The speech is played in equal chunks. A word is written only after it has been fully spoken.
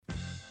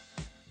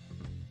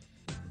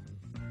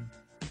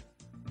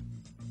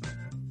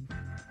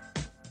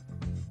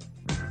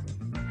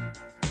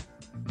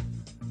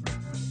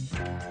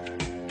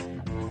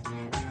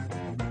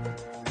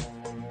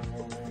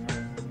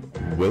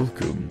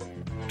Welcome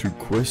to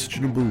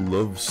Questionable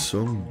Love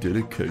Song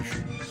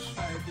Dedications.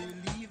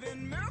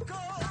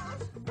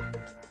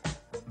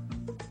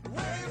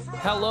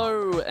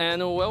 Hello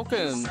and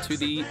welcome to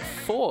the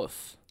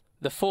fourth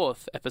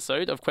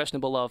episode of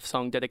Questionable Love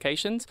Song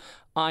Dedications.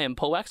 I am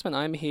Paul Waxman.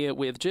 I'm here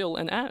with Gill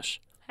and Ash.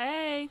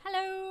 Hey.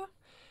 Hello.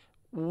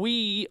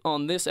 We,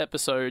 on this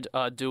episode,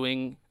 are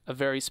doing a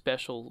very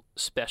special.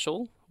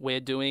 We're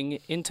doing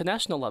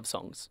international love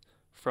songs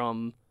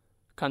from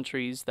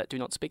countries that do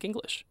not speak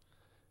English,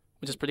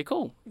 which is pretty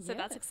cool. So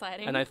that's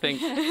exciting. And I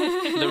think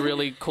the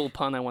really cool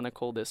pun I want to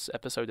call this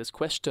episode is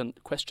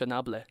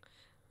questionablé.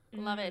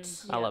 Love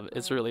it. I love it.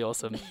 It's really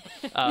awesome.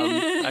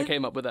 I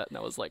came up with that and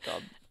I was like,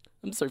 oh,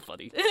 I'm so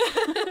funny.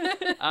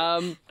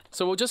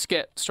 So we'll just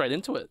get straight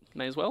into it.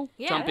 May as well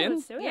jump in.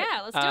 Let's do it.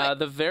 Yeah, let's do it.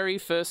 The very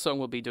first song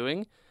we'll be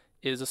doing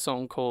is a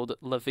song called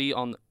La Vie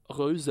en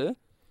Rose,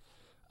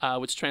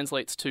 which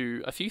translates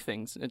to a few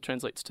things. It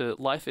translates to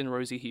life in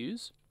rosy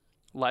hues,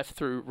 life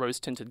through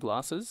rose-tinted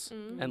glasses,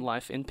 and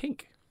life in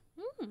pink.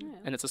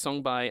 And it's a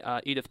song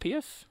by Edith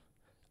Piaf,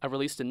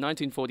 released in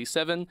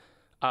 1947,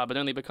 but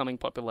only becoming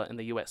popular in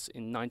the US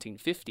in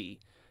 1950.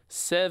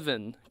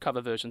 7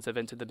 cover versions have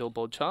entered the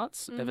Billboard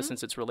charts ever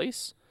since its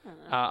release,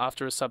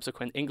 after a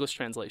subsequent English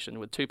translation,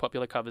 with 2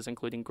 popular covers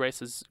including Grace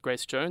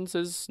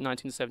Jones's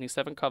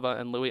 1977 cover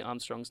and Louis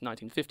Armstrong's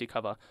 1950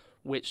 cover,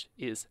 which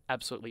is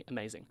absolutely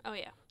amazing. Oh,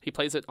 yeah. He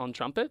plays it on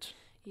trumpet.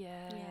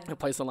 Yeah. He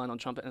plays the line on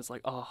trumpet and it's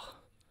like, oh...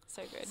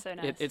 So good. So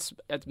nice.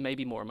 It's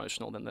maybe more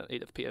emotional than the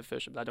Edith Piaf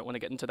version, but I don't want to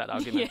get into that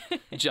argument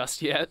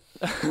just yet.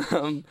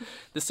 The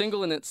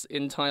single in its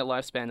entire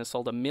lifespan has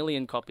sold 1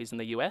 million copies in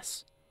the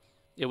US.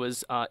 It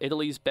was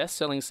Italy's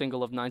best-selling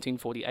single of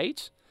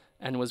 1948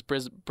 and was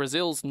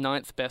Brazil's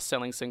 9th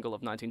best-selling single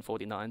of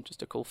 1949.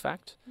 Just a cool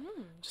fact.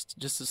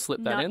 Just to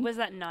slip that in. Was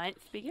that 9th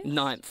biggest?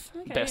 9th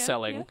Okay,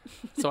 best-selling. Yeah.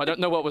 So I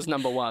don't know what was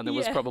number 1. It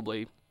was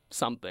probably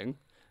something.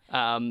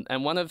 And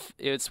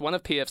it's one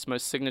of Piaf's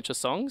most signature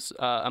songs,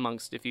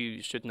 amongst, if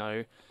you should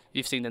know,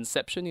 you've seen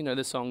Inception, you know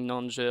the song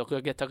Non je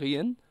regrette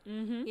rien.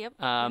 Yep.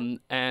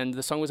 And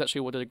the song was actually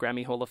awarded a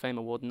Grammy Hall of Fame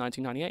award in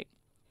 1998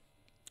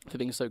 for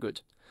being so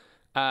good.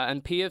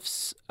 And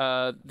Piaf's,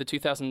 the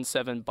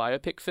 2007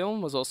 biopic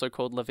film was also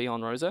called La Vie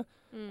en Rose,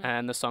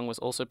 and the song was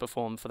also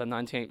performed for the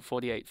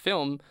 1948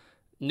 film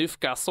Neuf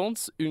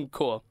garçons, un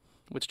corps,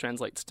 which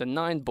translates to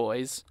 9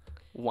 boys,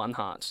 1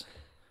 heart.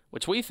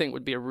 Which we think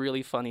would be a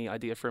really funny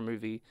idea for a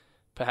movie,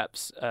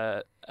 perhaps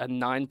a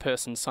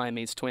 9-person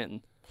Siamese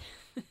twin,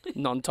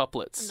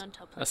 non-toplets,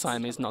 a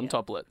Siamese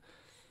non-toplet.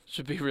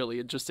 Should be really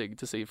interesting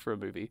to see for a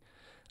movie.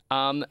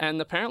 And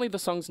apparently the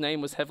song's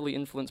name was heavily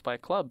influenced by a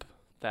club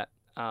that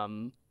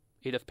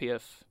Edith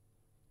Piaf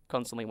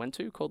constantly went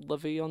to called La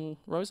Vie en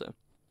Rose.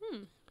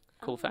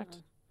 Cool fact.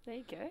 There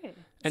you go.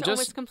 And so I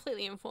was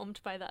completely informed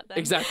by that then.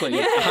 Exactly,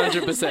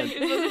 100%.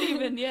 It wasn't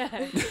even,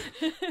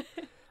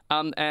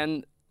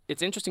 And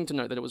it's interesting to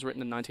note that it was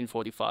written in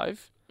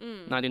 1945.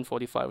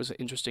 1945 was an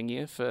interesting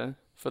year for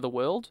the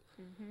world.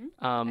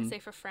 I'd say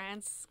for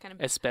France, kind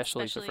of.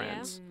 Especially for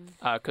France,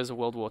 because of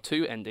World War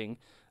II ending.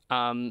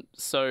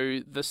 So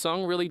the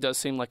song really does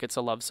seem like it's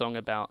a love song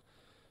about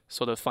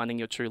sort of finding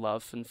your true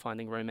love and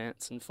finding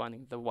romance and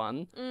finding the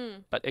one.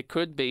 But it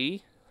could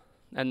be,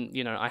 and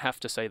you know, I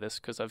have to say this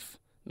because I've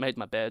made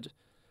my bed.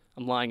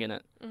 I'm lying in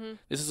it.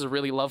 This is a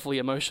really lovely,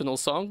 emotional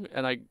song,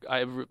 and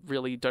I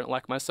really don't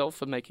like myself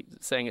for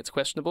saying it's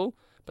questionable.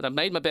 But I've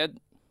made my bed.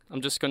 I'm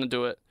just going to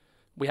do it.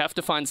 We have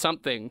to find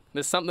something.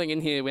 There's something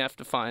in here we have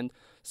to find.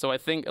 So I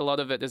think a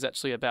lot of it is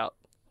actually about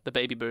the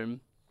baby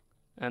boom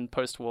and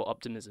post-war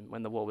optimism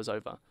when the war was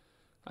over.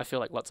 I feel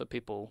like lots of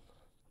people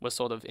were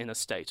sort of in a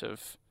state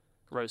of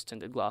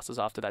rose-tinted glasses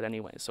after that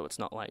anyway, so it's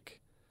not like...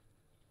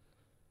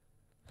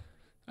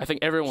 I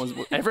think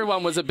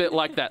everyone was a bit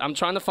like that. I'm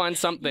trying to find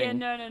something. Yeah,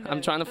 no.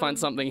 I'm trying to find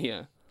something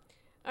here.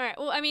 All right.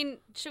 Well, I mean,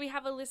 should we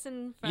have a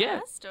listen Yeah.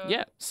 first? Or?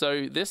 Yeah.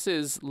 So this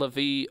is La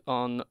Vie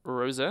en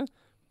Rose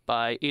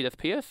by Edith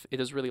Piaf.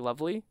 It is really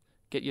lovely.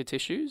 Get your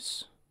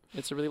tissues.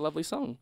 It's a really lovely song.